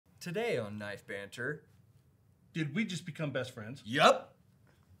Today on Knife Banter. Did we just become best friends? Yup.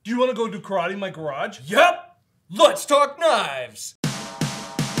 Do you want to go do karate in my garage? Yup. Let's talk knives.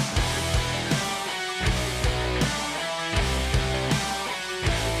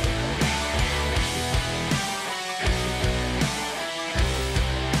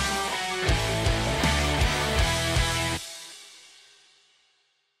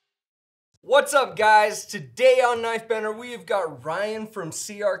 What's up, guys? Today on Knife Banter, we have got Ryan from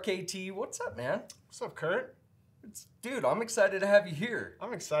CRKT. What's up, man? What's up, Kurt? Dude, I'm excited to have you here.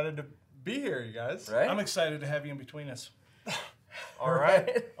 I'm excited to be here, you guys. Right? I'm excited to have you in between us. All right.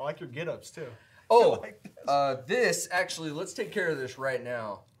 I like your get-ups, too. Oh, this, actually, let's take care of this right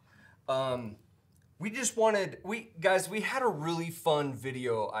now. We had a really fun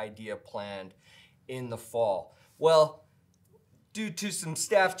video idea planned in the fall. Well, due to some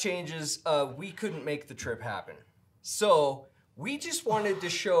staff changes, we couldn't make the trip happen. So we just wanted to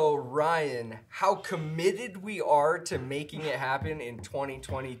show Ryan how committed we are to making it happen in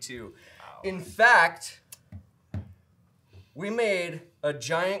 2022. Wow. In fact, we made a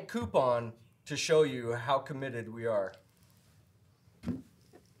giant coupon to show you how committed we are.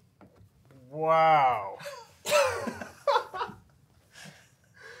 Wow.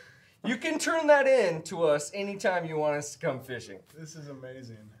 You can turn that in to us anytime you want us to come fishing. This is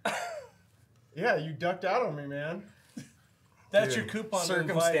amazing. Yeah, you ducked out on me, man. That's Dude, your coupon.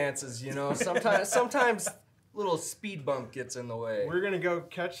 circumstances, you know. Sometimes little speed bump gets in the way. We're going to go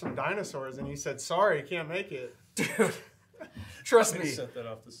catch some dinosaurs, and you said, sorry, can't make it. Dude, trust me, Set that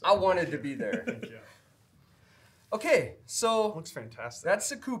off the side. I wanted to be there. Thank you. Okay, so Looks fantastic. that's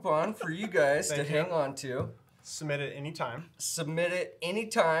the coupon for you guys to Thank you. hang on to. Submit it anytime. Submit it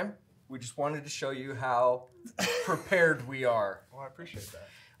anytime. We just wanted to show you how prepared we are. Oh, I appreciate that.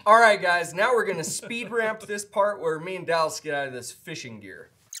 All right, guys, now we're gonna speed ramp this part where me and Dallas get out of this fishing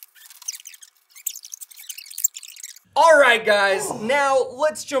gear. All right, guys, now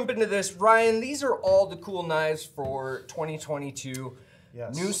let's jump into this. Ryan, these are all the cool knives for 2022.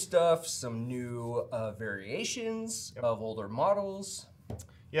 Yes. New stuff, some new variations of older models.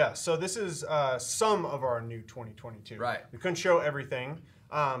 Yeah, so this is some of our new 2022. Right. We couldn't show everything,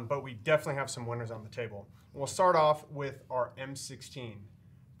 but we definitely have some winners on the table. We'll start off with our M16,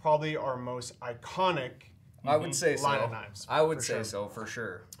 probably our most iconic I would say so. line of knives. I would for say sure. so, for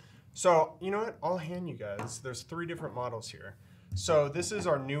sure. So, you know what? I'll hand you guys. There's 3 different models here. So this is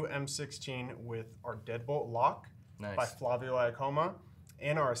our new M16 with our deadbolt lock by Flavio Iacoma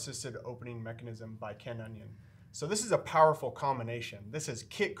and our assisted opening mechanism by Ken Onion. So this is a powerful combination. This is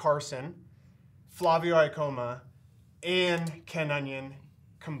Kit Carson, Flavio Iacoma, and Ken Onion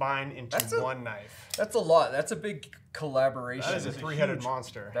combined into one knife. That's a lot. That's a big collaboration. That is a 3-headed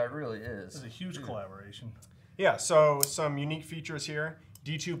monster. That really is. It's a huge collaboration. Yeah, so some unique features here.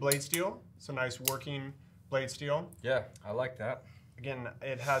 D2 blade steel, so nice working blade steel. Yeah, I like that. Again,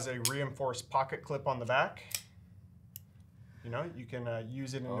 it has a reinforced pocket clip on the back. You know, you can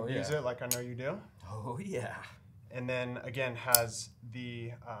use it and abuse it like I know you do. Oh, yeah. And then, again, has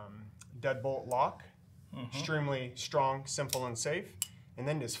the deadbolt lock. Extremely strong, simple, and safe. And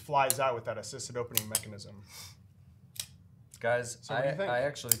then just flies out with that assisted opening mechanism. Guys, So what do you think? I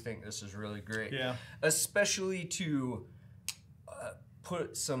actually think this is really great. Yeah. Especially to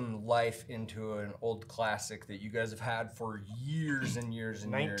put some life into an old classic that you guys have had for years and years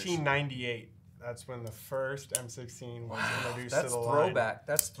and years. 1998. That's when the first M16 was introduced to the line. Throwback.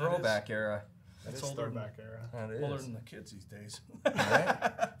 That's throwback era. That's older than- throwback era. That is. Older than the kids these days.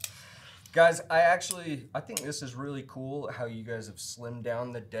 Right? Guys, I think this is really cool how you guys have slimmed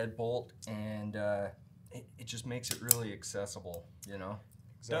down the deadbolt, and it just makes it really accessible, you know?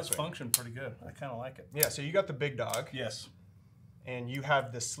 It does function pretty good. I kind of like it. Yeah, so you got the big dog. Yes. And you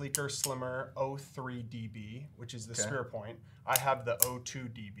have the sleeker, slimmer 03 DB, which is the spear point. I have the 02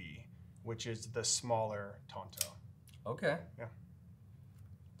 DB, which is the smaller Tonto. Okay. Yeah.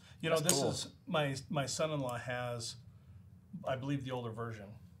 You know, That's this cool. is my son-in-law has, I believe, the older version,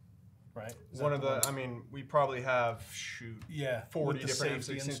 right? Is One that of the the, I mean, we probably have, 40 with the different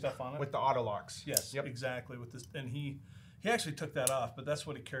safety and M16 stuff on it. with the auto locks. Yes, Yep. exactly. With this, and he actually took that off, but that's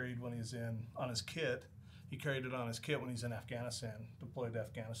what he carried when he was on his kit. He carried it on his kit when he's in Afghanistan, deployed to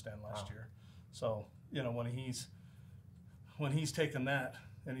Afghanistan last year. So, you know, when he's taken that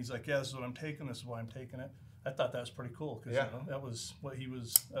and he's like, yeah, this is what I'm taking, this is why I'm taking it. I thought that was pretty cool because you know, that was what he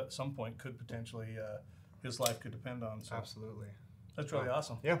was at some point could potentially his life could depend on. So Absolutely. that's really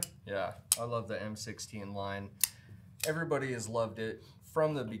awesome. Yeah. Yeah, I love the M16 line. Everybody has loved it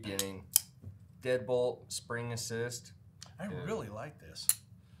from the beginning. Deadbolt, spring assist. I really like this.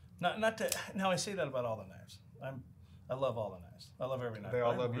 Not to now I say that about all the knives. I love all the knives. I love every knife. They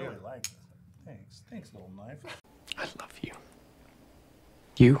all love you. I really like it. Thanks. Thanks, little knife. I love you.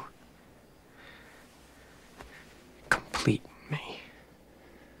 You complete me.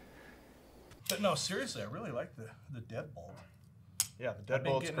 But no, seriously, I really like the deadbolt. Yeah, the I've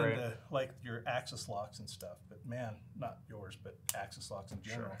been deadbolt's getting great. into like your axis locks and stuff, but man, not yours, but axis locks in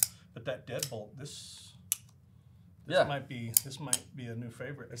general. Sure. But that deadbolt, this Yeah. might be a new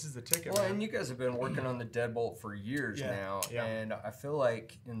favorite. This is the ticket, Well, man. and you guys have been working on the deadbolt for years Yeah. now, Yeah. and I feel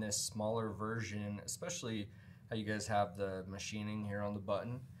like in this smaller version, especially how you guys have the machining here on the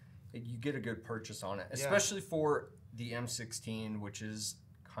button, you get a good purchase on it, especially for the M16, which is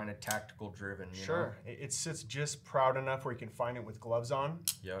kind of tactical driven. You Sure. It sits just proud enough where you can find it with gloves on.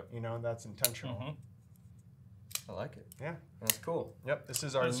 Yep. You know, that's intentional. I like it. Yeah. That's cool. Yep. This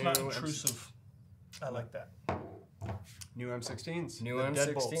is our But it's new not intrusive. I like that. new M16s. New the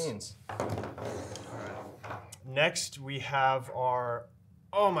M16s. deadbolts. Next, we have our,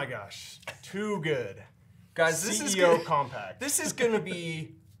 oh my gosh, too good. Guys, this is CEO gonna, compact. this is gonna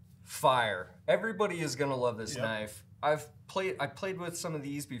be fire. Everybody is gonna love this knife. I played with some of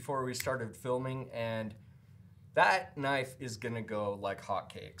these before we started filming, and that knife is gonna go like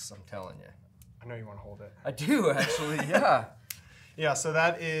hotcakes. I'm telling you. I know you want to hold it. I do actually. Yeah. Yeah, so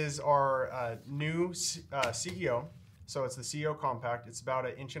that is our new CEO. So it's the CEO compact. It's about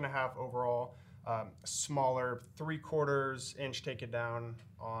 1.5 inches overall, smaller, 3/4 inch take it down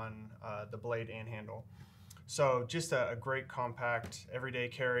on the blade and handle. So just a great compact everyday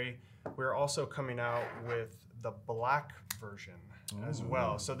carry. We're also coming out with the black version as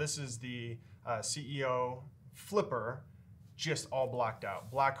well. So this is the CEO flipper, just all blacked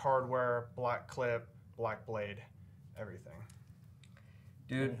out. Black hardware, black clip, black blade, everything.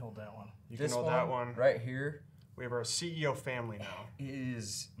 Let Dude, me hold that one. You can this hold that one. right here We have our CEO family now.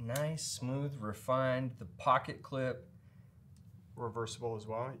 is nice, smooth, refined. The pocket clip. Reversible as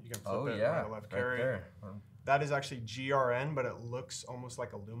well. You can flip Oh it yeah, right to left carry. there. That is actually GRN, but it looks almost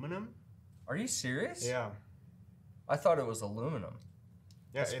like aluminum. Are you serious? Yeah. I thought it was aluminum.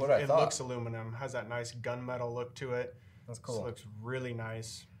 Yeah, That's it, what I it thought. looks aluminum. Has that nice gunmetal look to it. That's This cool. looks really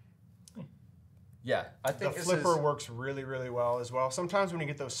nice. Yeah, I The think this flipper is, works really, really well as well. Sometimes when you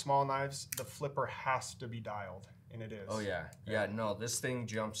get those small knives, the flipper has to be dialed, and it is. Oh yeah, yeah. No, this thing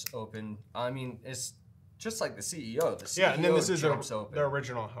jumps open. I mean, it's just like the CEO. The CEO Yeah, and then this is jumps open. the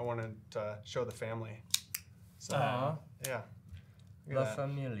original. I wanted to show the family. So, yeah. Look La at that.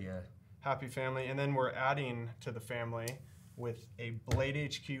 Familia. Happy family. And then we're adding to the family with a Blade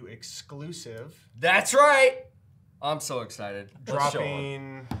HQ exclusive. That's right. I'm so excited. Let's show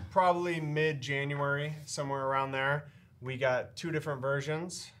 'em. Dropping probably mid-January, somewhere around there. We got 2 different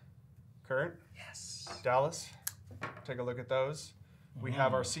versions. Kurt? Yes. Dallas? Take a look at those. We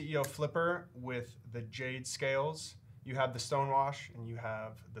have our CEO flipper with the jade scales. You have the stonewash, and you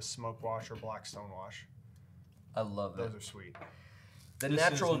have the smoke wash or black stonewash. I love Those it. are sweet. The This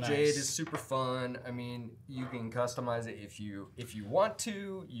natural is jade nice. is super fun. I mean, you can customize it if you want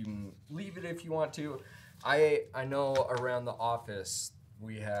to. You can leave it if you want to. I know around the office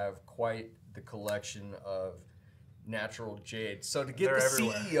we have quite the collection of natural jade. So to get They're the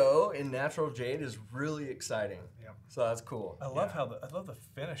everywhere. CEO in natural jade is really exciting. Yep. So that's cool. I love I love the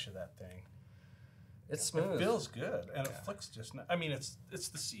finish of that thing. It's smooth. It feels good, and it flicks just. I mean, it's the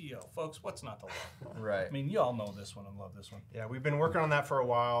CEO, folks. What's not to love? right. I mean, you all know this one and love this one. Yeah, we've been working on that for a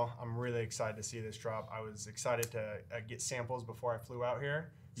while. I'm really excited to see this drop. I was excited to get samples before I flew out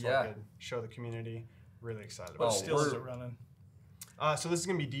here so Yeah. I could show the community. Really excited What about steel is this. it running? So this is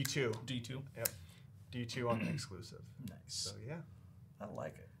going to be D2. D2. Yep. D2 on the exclusive. Nice. So yeah. I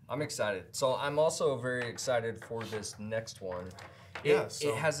like it. I'm excited. So I'm also very excited for this next one. Yeah, It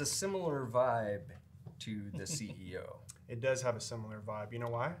so- has a similar vibe to the CEO. It does have a similar vibe. You know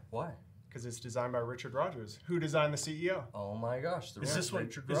why? Why? Because it's designed by Richard Rogers. Who designed the CEO? Oh my gosh. Is this one?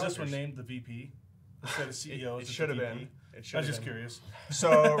 Richard Is this one Rogers. named the VP instead of CEO? It is should have the been. VP? It should I was have just been. curious.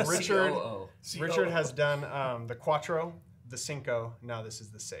 So Richard, COO. Richard has done the Quattro, the Cinco. Now this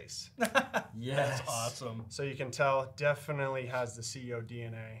is the Seis. Yes. That's awesome. So you can tell, definitely has the CEO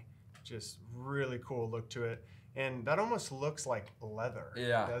DNA. Just really cool look to it. And that almost looks like leather,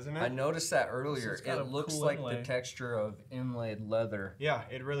 Yeah. doesn't it? I noticed that earlier. It's got a It looks cool like inlay. the texture of inlaid leather. Yeah,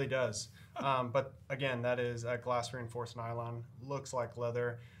 it really does. But again, that is a glass reinforced nylon. Looks like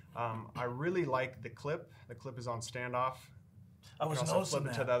leather. I really like the clip. The clip is on standoff. I was You can also noticing flip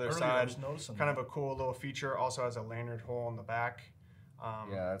it that to the other earlier, side. I was noticing Kind that. of a cool little feature. Also has a lanyard hole in the back.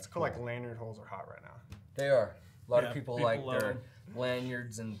 Yeah, that's I feel like cool. lanyard holes are hot right now. They are. A lot Yeah, of people people like love their 'em.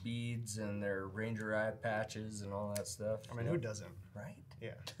 lanyards and beads and their Ranger eye patches and all that stuff. I mean, who doesn't? Right?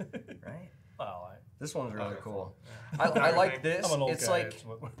 Yeah. Right? Oh, This one's really cool. Yeah. I like this. I'm an old It's guy. like,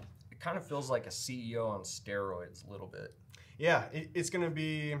 it kind of feels like a CEO on steroids a little bit. Yeah, it's going to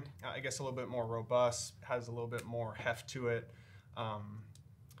be, I guess, a little bit more robust, has a little bit more heft to it.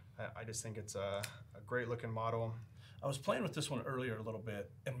 I just think it's a great looking model. I was playing with this one earlier a little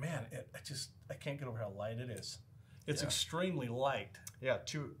bit, and man, I can't get over how light it is. It's extremely light. Yeah,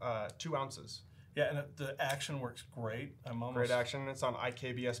 2 ounces. Yeah, and the action works great. Great action. It's on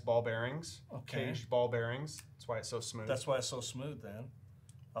IKBS ball bearings, caged ball bearings. That's why it's so smooth. That's why it's so smooth then.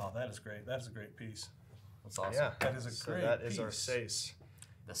 Oh, that is great. That is a great piece. That's awesome. Yeah, that is a great that piece. is our S.P.E.C.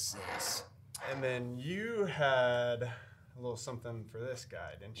 The S.P.E.C. And then you had a little something for this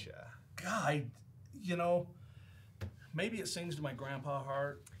guy, didn't you? God, you know, maybe it sings to my grandpa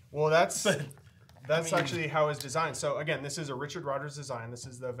heart. Well, that's actually how it's designed. So again, this is a Richard Rogers design. This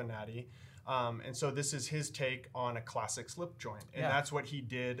is the Venati. And so this is his take on a classic slip joint. And that's what he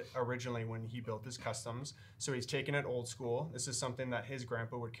did originally when he built his customs. So he's taken it old school. This is something that his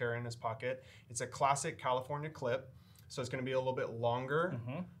grandpa would carry in his pocket. It's a classic California clip. So it's going to be a little bit longer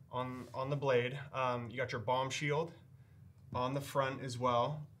on the blade. You got your bomb shield on the front as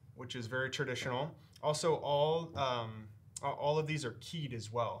well, which is very traditional. Also, all of these are keyed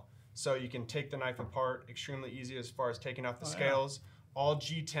as well. So you can take the knife apart extremely easy as far as taking off the scales. Yeah. All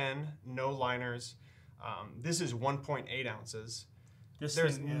G10, no liners. This is 1.8 ounces.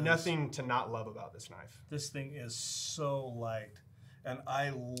 There's nothing to not love about this knife. This thing is so light. And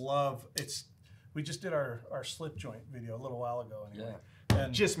I love it's. We just did our slip joint video a little while ago anyway. Yeah.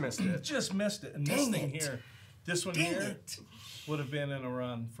 And just missed it. Just missed it. And this thing here, this one here would have been in a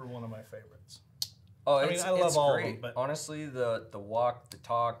run for one of my favorites. Oh, I mean, I love all great. of them, but honestly, the walk, the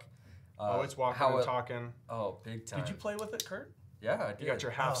talk. It's walking and talking. Oh, big time. Did you play with it, Kurt? Yeah, I did. You got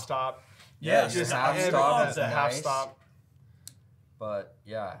your half stop. Yeah, just half stop is nice. Half stop. But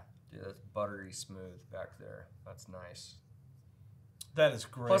yeah, dude, that's buttery smooth back there. That's nice. That is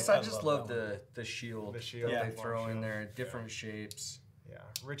great. Plus, I just love the shield. The shield they throw in there, different shapes. Yeah,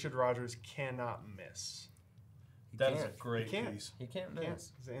 Richard Rogers cannot miss. That is a great piece. He can't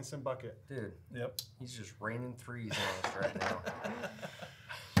miss. He's an instant bucket. Dude. Yep. He's just raining threes on us right now.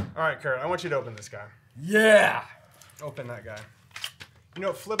 All right, Kurt, I want you to open this guy. Yeah. Open that guy. You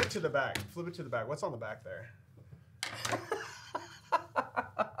know, flip it to the back. Flip it to the back. What's on the back there?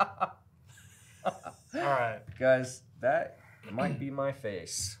 All right. Guys, that might be my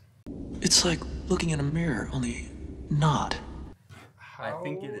face. It's like looking in a mirror, only not. I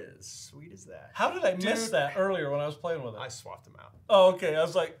think it is. Sweet as that. How did I miss that earlier when I was playing with it? I swapped him out. Oh, okay. I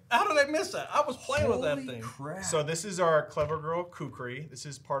was like, how did I miss that? I was playing with that thing. Crap. So this is our Clever Girl Kukri. This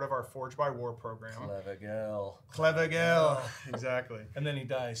is part of our Forge by War program. Clever girl. Clever girl. Exactly. And then he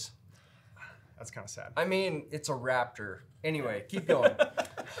dies. That's kind of sad. I mean, it's a raptor. Anyway, keep going.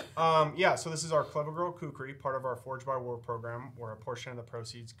 Yeah, so this is our Clever Girl Kukri, part of our Forge by War program, where a portion of the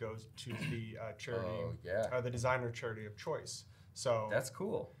proceeds goes to the charity, the designer charity of choice. So that's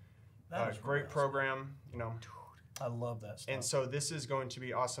cool. That great program, you know. I love that stuff. And so this is going to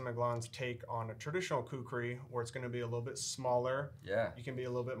be Austin McGlon's take on a traditional kukri, where it's going to be a little bit smaller. Yeah. You can be a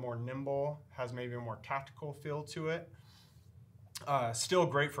little bit more nimble, has maybe a more tactical feel to it. Still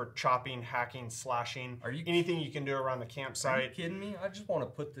great for chopping, hacking, slashing. Anything you can do around the campsite. Are you kidding me? I just want to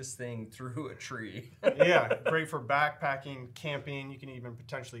put this thing through a tree. Yeah, great for backpacking, camping. You can even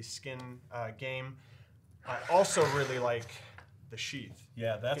potentially skin game. I also really like the sheath.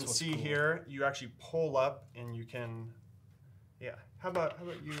 Yeah, that's what's cool. You can see here, you actually pull up and you can, How about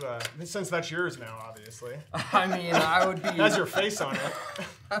you, since that's yours now, obviously. I mean, I would be. Has your face on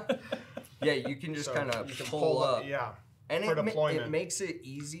it. Yeah, you can just kind of pull up. Yeah. And it makes it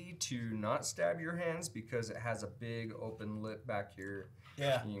easy to not stab your hands because it has a big open lip back here.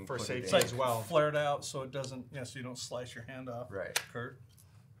 Yeah, for safety it's like as well. Flared out so it doesn't, so you don't slice your hand off. Right. Kurt.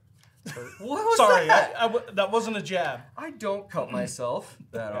 What was Sorry, that? That wasn't a jab. I don't cut myself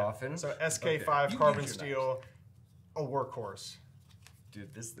that often. So SK5 carbon steel, a workhorse.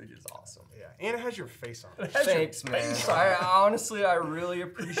 Dude, this thing is awesome. Yeah, and it has your face on it. Thanks, man. Honestly, I really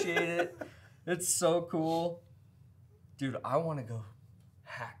appreciate it. It's so cool. Dude, I want to go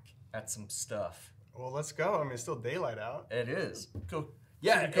hack at some stuff. Well, let's go. I mean, it's still daylight out. It is. Go.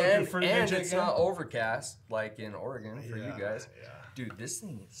 Yeah, and it's not overcast like in Oregon for you guys. Yeah. Dude, this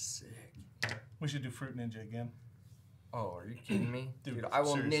thing is sick. We should do Fruit Ninja again. Oh, are you kidding me? Dude, I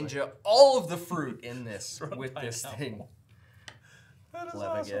will seriously. ninja all of the fruit in this with this thing. That is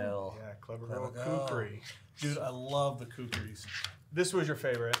Clever awesome. girl. Yeah, Clever Girl Kukri. Dude, I love the kukris. This was your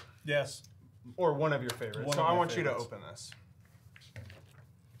favorite. Yes. Or one of your favorites. So I want you to open this.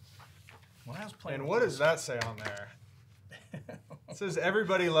 When I was playing and what does that say on there? It says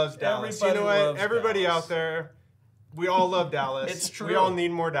everybody loves Dallas. Everybody you know what? loves Everybody Dallas. out there, we all love Dallas. It's true. We all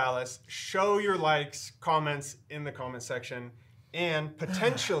need more Dallas. Show your likes, comments in the comment section, and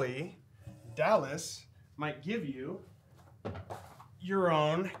potentially Dallas might give you your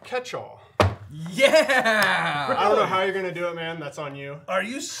own catch-all. Yeah! I don't know how you're gonna do it, man. That's on you. Are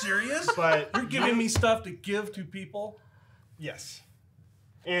you serious? But You're giving me stuff to give to people? Yes.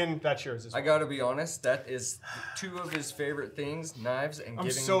 And that's yours as well. I gotta be honest, that is two of his favorite things, knives and I'm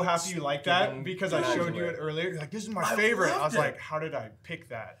giving. so happy you like that giving because I knives showed you away. it earlier. You're like, this is my favorite. I was loved it. like, how did I pick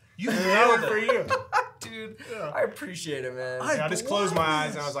that? You And nailed for it. you. Dude, Yeah. I appreciate it, man. I just closed my love eyes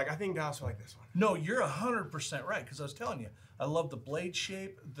and this. I was like, I think Dallas will like this one. No, you're 100% right, because I was telling you, I love the blade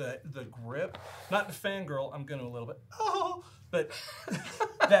shape, the grip. Not the fangirl, I'm going to a little bit, but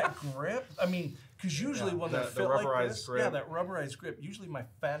that grip, I mean, because usually when they're the fit like rubberized this, grip. yeah, that rubberized grip, usually my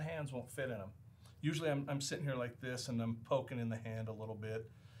fat hands won't fit in them. Usually I'm sitting here like this and I'm poking in the hand a little bit.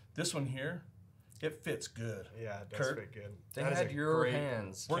 This one here, it fits good. Yeah, it does Kurt, fit good. They That is had a your great-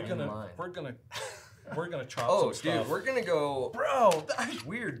 hands. We're in gonna mind. we're gonna chop Oh, some dude, stuff. we're gonna go. Bro,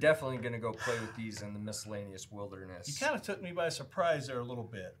 We're definitely gonna go play with these in the miscellaneous wilderness. you kind of took me by surprise there a little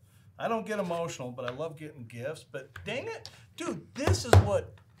bit. I don't get emotional, but I love getting gifts. But dang it, dude, this is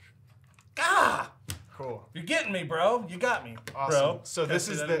what. Ah, Cool. you're getting me, bro. You got me, Awesome. bro. So Can I this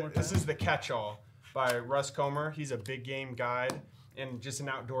say is that one more the time? catch-all by Russ Comer. He's a big game guide and just an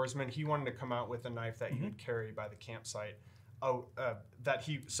outdoorsman. He wanted to come out with a knife that you would carry by the campsite.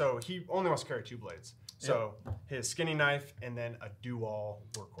 He only wants to carry 2 blades. So his skinny knife and then a dual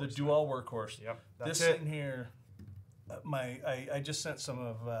workhorse. The dual workhorse. Yep. This That's it. thing here, I just sent some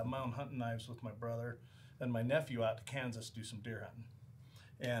of my own hunting knives with my brother and my nephew out to Kansas to do some deer hunting.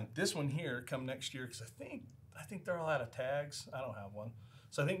 And this one here come next year because I think they're all out of tags. I don't have one,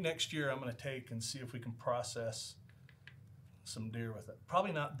 so I think next year I'm going to take and see if we can process some deer with it.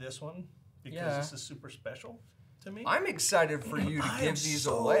 Probably not this one because this is super special to me. I'm excited for you to I give am these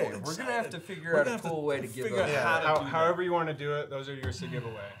so away. We're gonna have excited. to figure We're out gonna a have to cool way to give figure out those. how to do that. However you want to do it, those are yours to give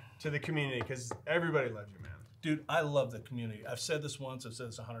away to the community because everybody loves you, man. Dude, I love the community. I've said this once, I've said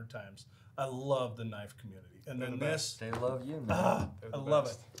this 100 times. I love the knife community. And then this, They love you, man. I the love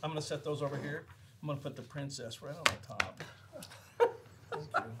best. it. I'm going to set those over here. I'm going to put the princess right on the top. Thank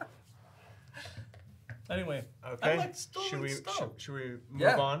you. Anyway, Okay. I like stolen should we stuff. should we move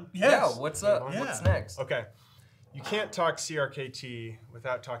Yeah. on? Yes. Yeah. What's up? Move on. What's Yeah. next? Okay. You can't talk CRKT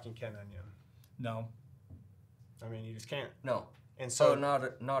without talking Ken Onion. No. I mean, you just can't. No. And So so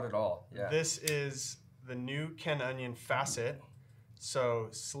not at all. Yeah. this is the new Ken Onion facet. So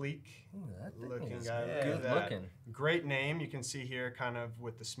sleek Ooh, that thing looking is guy. Look good at that. looking. Great name. You can see here kind of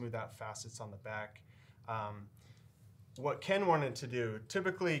with the smooth out facets on the back. What Ken wanted to do,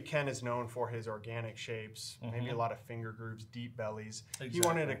 typically Ken is known for his organic shapes, maybe a lot of finger grooves, deep bellies. He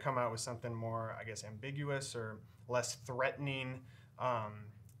wanted to come out with something more, I guess, ambiguous or less threatening,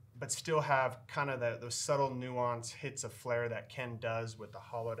 but still have kind of those subtle nuance hits of flair that Ken does with the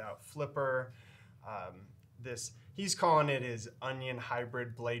hollowed out flipper. He's calling it his onion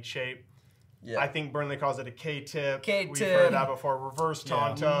hybrid blade shape. Yeah. I think Burnley calls it a K-tip. K-tip. We've heard that before. Reverse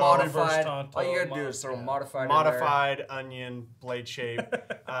tonto. Modified. Tonto, All you gotta do is throw modified. Modified onion blade shape.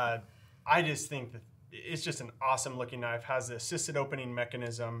 I just think that it's just an awesome looking knife. Has the assisted opening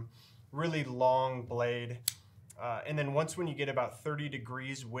mechanism, really long blade. And then when you get about 30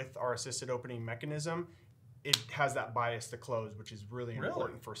 degrees with our assisted opening mechanism, it has that bias to close, which is really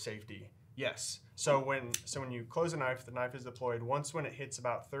important for safety. Yes. So when you close a knife, the knife is deployed. When it hits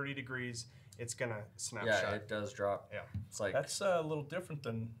about 30 degrees, it's gonna snap Yeah, shut. it does drop. Yeah. It's like That's a little different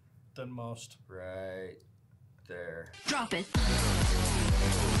than most. right there. Drop it.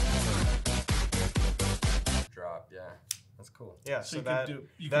 Drop. Yeah. That's cool. Yeah, So so you that could do-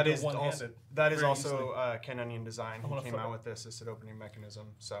 you that could do is one-handed also that is very also Ken Onion design. He wanna came flip out it. with this assisted opening mechanism.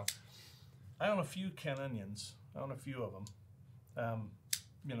 So I own a few Ken Onions. I own a few of them,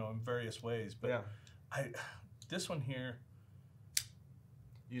 in various ways. But yeah, this one here,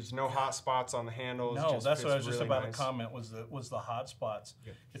 use no hot spots on the handles. no, just that's what I was fits just really about nice. to comment was the hot spots.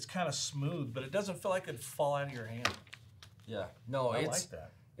 Good. It's kind of smooth, but it doesn't feel like it'd fall out of your hand. Yeah. No, I it's like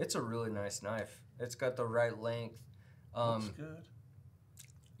that. it's a really nice knife. It's got the right length. Looks good.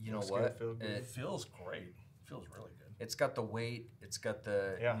 You know Looks good, what? feel good. It feels great. Feels really good. It's got the weight. It's got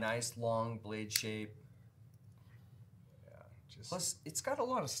the Yeah. nice long blade shape. Yeah, just Plus, it's got a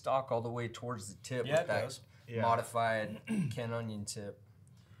lot of stock all the way towards the tip Yeah, with it that does. Yeah. modified Ken Onion tip.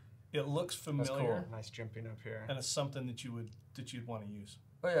 It looks familiar, nice jumping up here. and it's something that you'd want to use.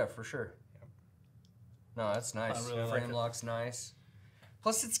 Oh yeah, for sure. No, that's nice. I really like Frame it. lock's nice.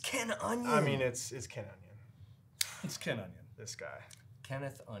 Plus, it's Ken Onion. I mean, it's Ken Onion. It's Ken Onion. This guy.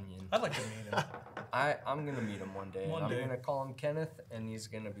 Kenneth Onion. I'd like to meet him. I'm gonna meet him one day. One I'm day. gonna call him Kenneth, and he's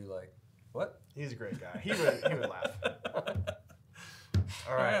gonna be like, "What?" He's a great guy. He would laugh.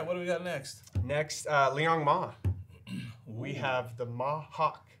 All right, what do we got next? Next, Liang Ma. We have the Ma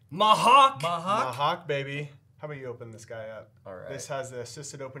Hawk. Mahawk. Mahawk? Mahawk, baby. How about you open this guy up? All right. This has the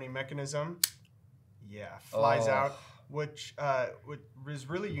assisted opening mechanism. Yeah, flies out. Which what is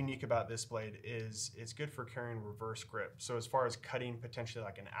really unique about this blade is it's good for carrying reverse grip. So as far as cutting potentially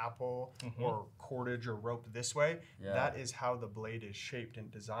like an apple or cordage or rope this way, that is how the blade is shaped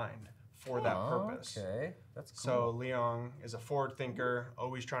and designed for that purpose. Okay, that's cool. So Liang is a forward thinker,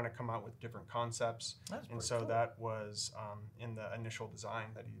 always trying to come out with different concepts. And so that was in the initial design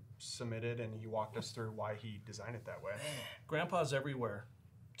that he submitted, and he walked us through why he designed it that way. Grandpa's everywhere.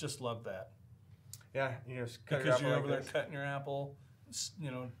 Just love that. Yeah, you just cut Because your you're apple over like there cutting your apple,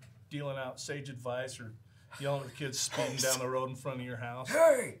 you know, dealing out sage advice or yelling at the kids speeding down the road in front of your house.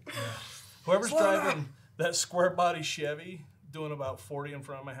 Hey! Whoever's driving that square body Chevy doing about 40 in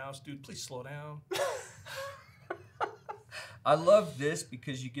front of my house, dude, please slow down. I love this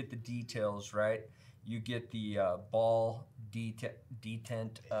because you get the details, right? You get the ball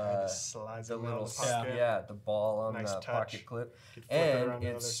detent, slides the them out little, of the pocket. the ball on Nice the touch. pocket clip, Could flip it around and the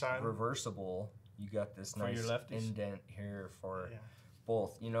other it's side. reversible. You got this For your nice lefties? indent here for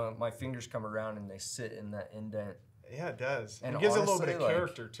both. You know, my fingers come around and they sit in that indent. Yeah, it does. And it gives it a little bit honestly, of like,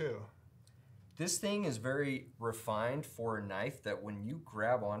 character too. This thing is very refined for a knife that when you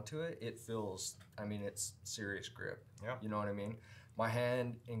grab onto it, it feels, I mean, it's serious grip. Yeah. You know what I mean? My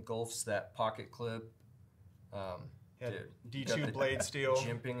hand engulfs that pocket clip. Dude, you got D2 the blade steel.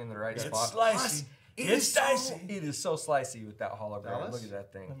 jimping in the right It's spot. slicey. It's dicey. It is so slicey with that hologram. Dallas? Look at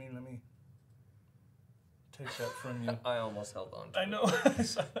that thing. Let me take that from you. I almost held on to I it. know.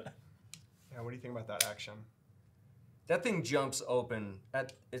 Yeah, what do you think about that action? That thing jumps open.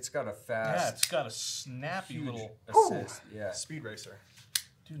 It's got a fast, Yeah, it's got a snappy huge little. assist. Yeah. Speed racer.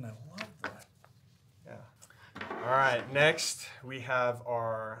 Dude, I love that. Yeah. All right, next we have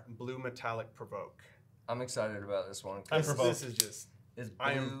our blue metallic provoke. I'm excited about this one. I'm 'cause provoked. This is just It's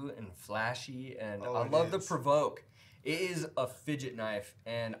blue and flashy, and Oh, I it love the is. provoke. It is a fidget knife,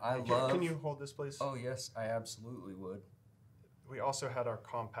 and I Can- love. Can you hold this, please? Oh yes, I absolutely would. We also had our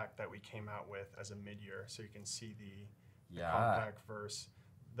compact that we came out with as a mid-year, so you can see the Yeah. compact versus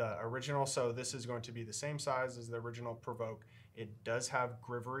the original. So this is going to be the same size as the original provoke. It does have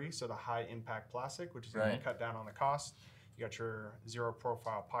grivery, so the high impact plastic, which is going Right. to cut down on the cost. You got your zero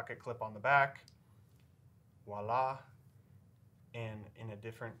profile pocket clip on the back. Voila. And in a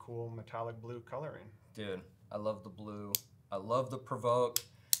different cool metallic blue coloring. Dude, I love the blue. I love the provoke.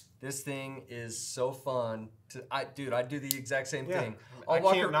 This thing is so fun. I do the exact same Yeah, thing. I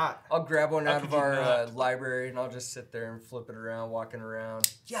can't not. I'll grab one How out of could you our not? library and I'll just sit there and flip it around, walking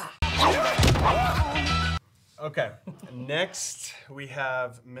around. Yeah. Okay. Next, we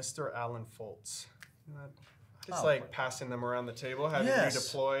have Mr. Alan Foltz. Just like passing them around the table, having Yes.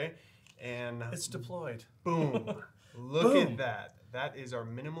 redeploy, and It's deployed. boom. Look at that. That is our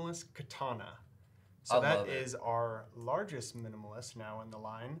minimalist katana. So I that love it. is our largest minimalist now in the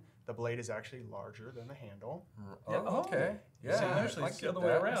line. The blade is actually larger than the handle. Oh, okay. Yeah. See, actually, I it's the get other way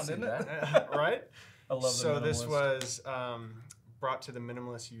that. I around, see isn't it? that. Right? I love the So this minimalist. was brought to the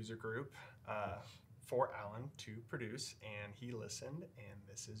minimalist user group for Alan to produce, and he listened, and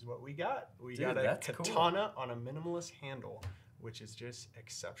this is what we got. We Dude, got a that's cool. katana on a minimalist handle, which is just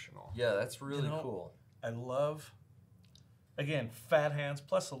exceptional. Yeah, that's really know, cool. I love, again, fat hands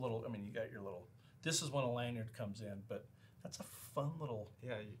plus a little, I mean, you got your little, this is when a lanyard comes in, but that's a fun little,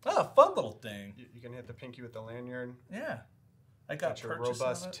 Yeah, fun little thing. you can hit the pinky with the lanyard. Yeah. I got Got your purchase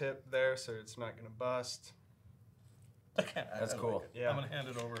robust on it. tip there, so it's not going to bust. That's cool. Like it. Yeah. I'm going to hand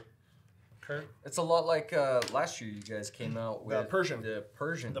it over. Kurt? It's a lot like last year you guys came out with Persian. The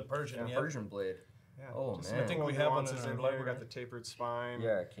Persian. The Persian, the yeah. Persian blade. Yeah, Oh, just man. I think cool we have one in nuances our here. library. Got the tapered spine.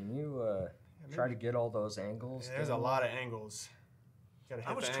 Yeah, can you try to get all those angles? There's a down? lot of angles. Got to I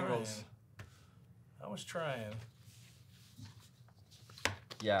hit was the trying. angles. I was trying.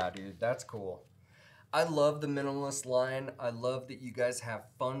 Yeah, dude, that's cool. I love the minimalist line. I love that you guys have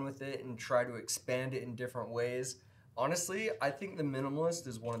fun with it and try to expand it in different ways. Honestly, I think the minimalist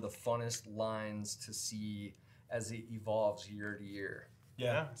is one of the funnest lines to see as it evolves year to year.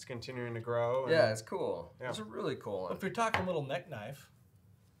 Yeah, it's continuing to grow. and- Yeah, it's cool. Yeah. It's a really cool one, If you're talking little neck knife,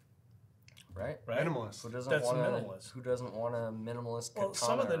 right? right? Minimalist. Who doesn't That's want minimalist. Who doesn't want a minimalist katana Well,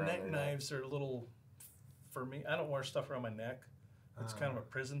 some of the around neck their knives are a little, for me, I don't wear stuff around my neck. It's kind of a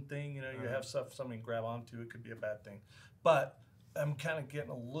prison thing, you know, you have stuff somebody can grab onto, it could be a bad thing. But I'm kind of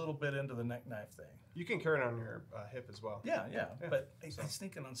getting a little bit into the neck knife thing. You can carry it on your hip as well. Yeah. But I was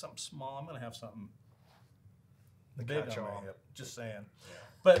thinking on something small. I'm gonna have something big on catch-all. my hip. Just saying. Yeah.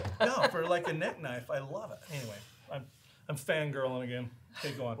 But no, for like a neck knife, I love it. Anyway, I'm fangirling again.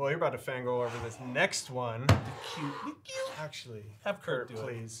 Okay, go on. Well, you're about to fangirl over this next one. The cute. Actually, Have Kurt do it.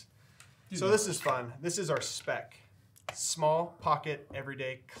 please. So this is fun. This is our S.P.E.C. Small Pocket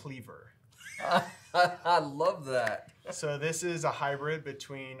Everyday Cleaver. I love that. So this is a hybrid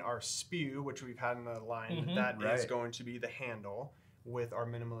between our S.P.E.C, which we've had in the line. That is going to be the handle, with our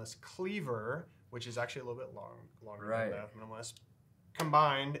minimalist cleaver, which is actually a little bit longer than the minimalist.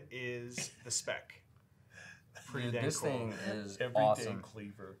 Combined is the S.P.E.C. Dude, this thing is Everyday awesome.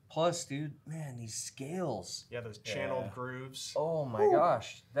 cleaver. Plus, dude, man, these scales. Yeah, those channeled grooves. Oh my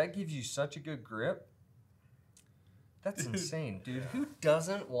gosh, that gives you such a good grip. That's insane, dude. Who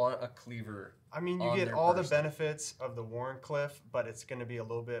doesn't want a cleaver? I mean, you get all the benefits of the Wharncliffe, but it's going to be a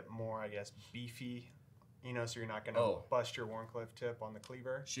little bit more, I guess, beefy. You know, so you're not going to bust your Wharncliffe tip on the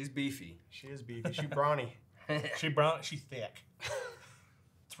cleaver. She's beefy. She is beefy. She's brawny. She's thick.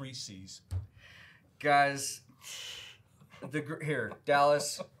 3 C's. Guys, here,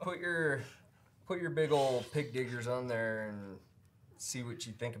 Dallas, put your big old pig diggers on there and see what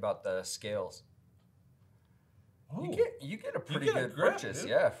you think about the scales. Oh, You get a pretty good purchase,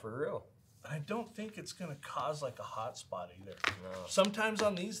 dude. yeah, for real. I don't think it's gonna cause like a hot spot either. No. Sometimes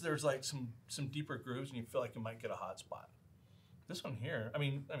on these, there's like some deeper grooves, and you feel like you might get a hot spot. This one here, I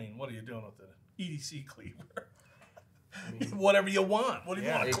mean, what are you doing with the EDC cleaver? Whatever you want. What do you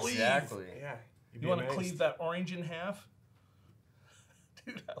want to cleave? Exactly. Yeah. You want to cleave that orange in half?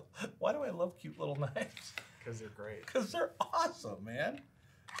 Dude, why do I love cute little knives? Because they're great. Because they're awesome, man.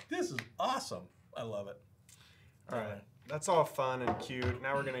 This is awesome. I love it. All right. That's all fun and cute.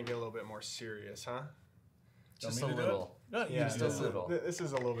 Now we're going to get a little bit more serious, huh? Just a little. No, Yeah, just a little. This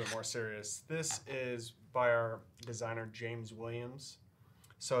is a little bit more serious. This is by our designer, James Williams.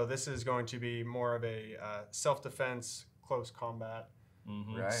 So this is going to be more of a self-defense, close combat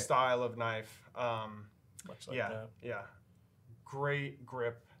style of knife. Much like that. Yeah. Great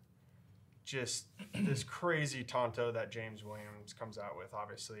grip. Just this crazy Tonto that James Williams comes out with,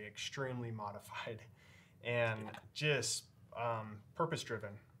 obviously extremely modified and just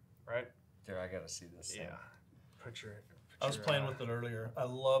purpose-driven, right? Dude, I gotta see this thing. Yeah. I was playing with it earlier. I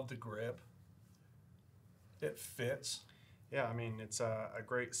love the grip. It fits. Yeah, I mean, it's a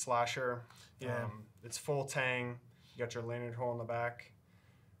great slasher. Yeah. It's full tang. You got your lanyard hole in the back.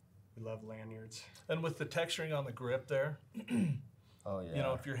 We love lanyards. And with the texturing on the grip there, Oh yeah. you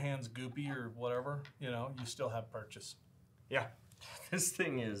know, if your hand's goopy or whatever, you know, you still have purchase. Yeah. This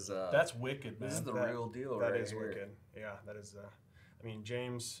thing is. That's wicked, man. This is the real deal, right? That is wicked. Yeah, that is. I mean,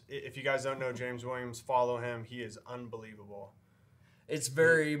 James. If you guys don't know James Williams, follow him. He is unbelievable. It's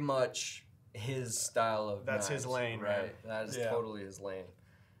very much his style of. That's knives, his lane, right? That is totally his lane.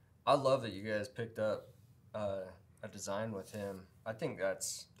 I love that you guys picked up a design with him. I think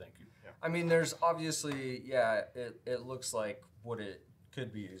that's. Thank you. Yeah. I mean, there's obviously, it looks like what it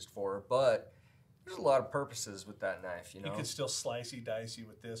could be used for, but there's a lot of purposes with that knife, you know? You could still slicey dicey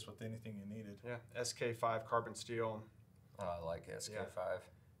with this with anything you needed. Yeah, SK5 carbon steel. Oh, I like SK5.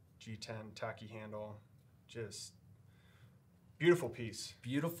 G10 tacky handle. Just beautiful piece.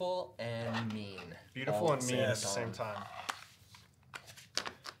 Beautiful and mean. Beautiful and mean at the same time.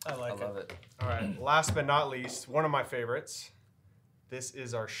 I like it. I love it. All right, last but not least, one of my favorites. This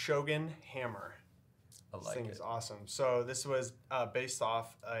is our Shogun hammer. I This like thing it. is awesome. So this was based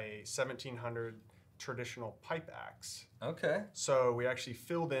off a 1700 traditional pipe axe. Okay. So we actually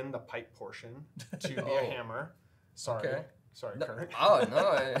filled in the pipe portion to be a hammer. Sorry. Okay. Sorry, No, Kurt. oh,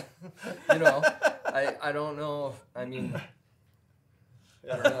 no. I don't know. I mean,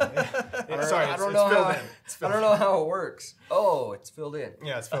 I don't know. Sorry, I it's don't know filled how. in. It's filled I don't know how it works. Oh, it's filled in.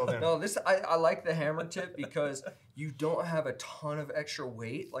 Yeah, it's filled in. No, I like the hammer tip because you don't have a ton of extra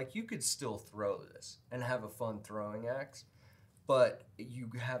weight. Like you could still throw this and have a fun throwing axe, but you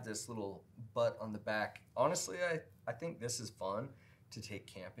have this little butt on the back. Honestly, I think this is fun to take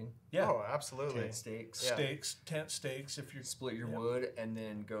camping. Yeah. Oh, absolutely. Tent stakes. Yeah. Tent stakes if you're Split your wood and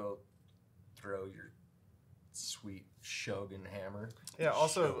then go throw your sweet Shogun hammer. Yeah,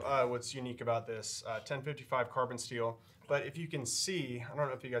 also what's unique about this, 1055 carbon steel, but if you can see, I don't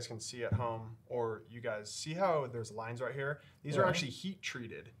know if you guys can see at home or you guys see how there's lines right here? These are actually heat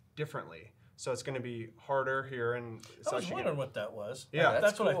treated differently. So it's going to be harder here. And it's I was wondering what that was. Yeah,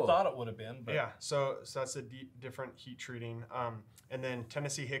 that's what I cool. thought it would have been. But yeah, so that's a different heat treating. And then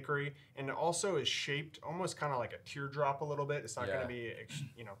Tennessee hickory, and it also is shaped almost kind of like a teardrop a little bit. It's not going to be,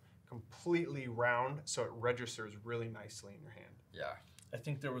 completely round, so it registers really nicely in your hand. Yeah. I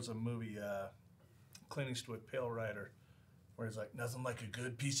think there was a movie, Clint Eastwood, Pale Rider, where he's like, nothing like a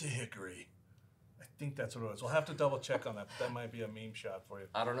good piece of hickory. I think that's what it was. We'll have to double check on that, but that might be a meme shot for you.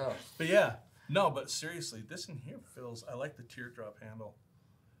 I don't know. But yeah, no, but seriously, this in here feels, I like the teardrop handle.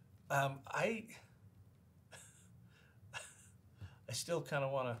 I still kind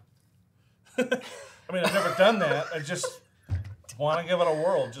of want to, I mean, I've never done that. I just want to give it a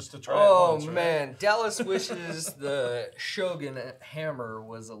whirl just to try it once, right? Man, Dallas wishes the Shogun hammer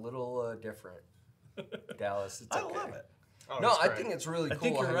was a little different. Dallas, it's okay. I love it. Oh, No, I great. think it's really I cool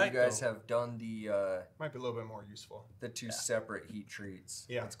think how you're right, you guys though. have done the Might be a little bit more useful. two separate heat treats.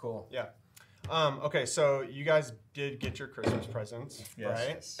 Yeah. That's cool. Yeah. Okay, so you guys did get your Christmas presents, Yes.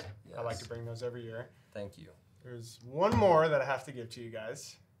 right? Yes. I like to bring those every year. Thank you. There's one more that I have to give to you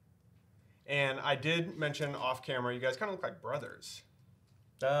guys. And I did mention off camera, you guys kind of look like brothers.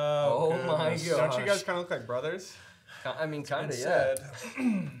 Oh my goodness. God. Don't you guys kind of look like brothers? I mean, kind of, It's yeah. said.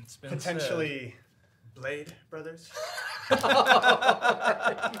 It's been Potentially Blade brothers? said.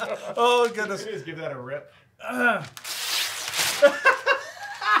 Oh, goodness. Just give that a rip.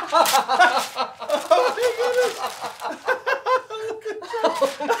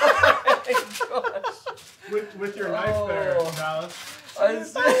 With your knife there, Dallas. I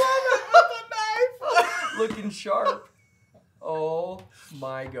see. With a knife. Looking sharp. Oh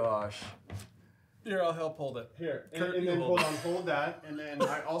my gosh. Here, I'll help hold it. Here, Kurt, and you then hold hold that, and then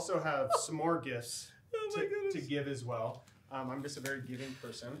I also have some more gifts Oh my goodness. to give as well. I'm just a very giving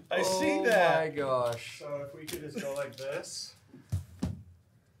person. I see Oh that. my gosh. So if we could just go like this.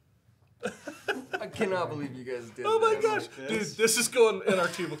 I cannot believe you guys did Oh my this. gosh. Like Dude, this. this is going in our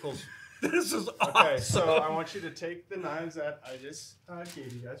cubicles. This is awesome. Okay, so I want you to take the knives that I just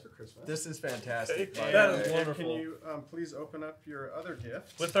gave you guys for Christmas. This is fantastic. That by the is way. wonderful. Can you please open up your other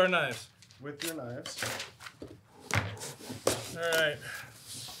gift With our knives. with your knives? All right.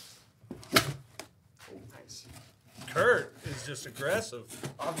 Nice. Kurt is just aggressive.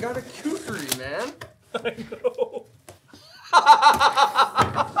 I've got a kukri, man. I know.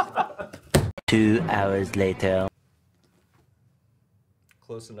 2 hours later.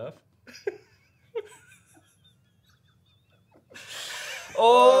 Close enough.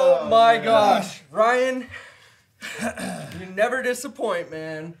 Oh my gosh. Ryan, you never disappoint,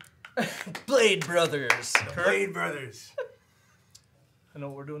 man. Blade Brothers. Blade Brothers. I know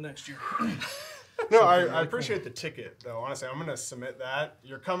what we're doing next year. No, I appreciate the ticket, though. Honestly, I'm going to submit that.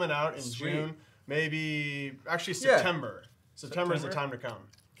 You're coming out in Sweet. June, maybe, actually Yeah. September. September's the time to come.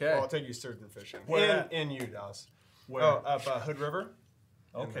 Okay. I'll take you sturgeon fishing. Where at? And you, Dallas. Where? Oh, up Hood River.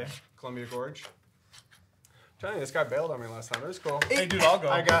 Okay. Columbia Gorge. I'm telling you, this guy bailed on me last time. It was cool. Hey, dude, I'll go.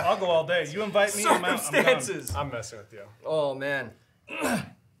 I'll go all day. You invite me, I'm out. I'm gone. Circumstances. I'm messing with you. Oh man. If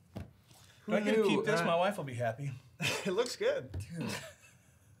I get to knew? keep this, my wife will be happy. It looks good.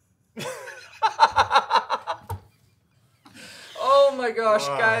 Oh my gosh,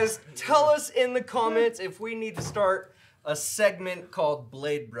 Wow. guys. Tell us in the comments if we need to start a segment called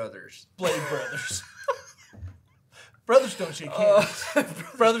Blade Brothers. Blade Brothers. Brothers don't shake hands.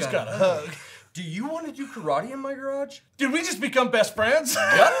 Brothers got a hug. Do you want to do karate in my garage? Did we just become best friends?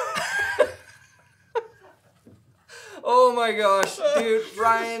 Yep. Oh my gosh, dude,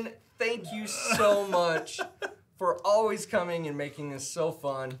 Ryan, thank you so much for always coming and making this so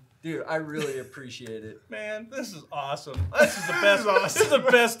fun. Dude, I really appreciate it. Man, this is awesome. This is the best. This is the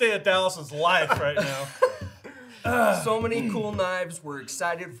best day of Dallas's life right now. So many cool knives. We're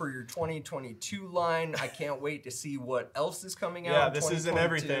excited for your 2022 line. I can't wait to see what else is coming out. Yeah, in this isn't 2022.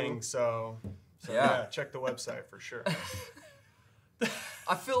 everything, so Yeah. yeah, check the website for sure.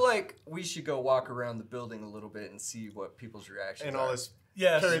 I feel like we should go walk around the building a little bit and see what people's reactions And are. all this,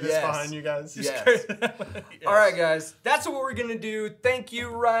 Yes. carry this Yes. behind you guys. Yes. Yes. All right, guys, that's what we're gonna do. Thank you,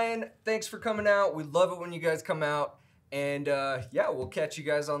 Ryan. Thanks for coming out. We love it when you guys come out. And yeah, we'll catch you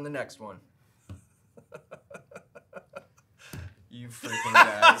guys on the next one. You freaking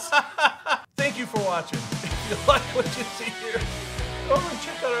guys. Thank you for watching. If you like what you see here, go over and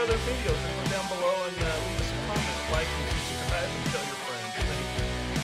check out our other videos. They're down below and leave us a comment.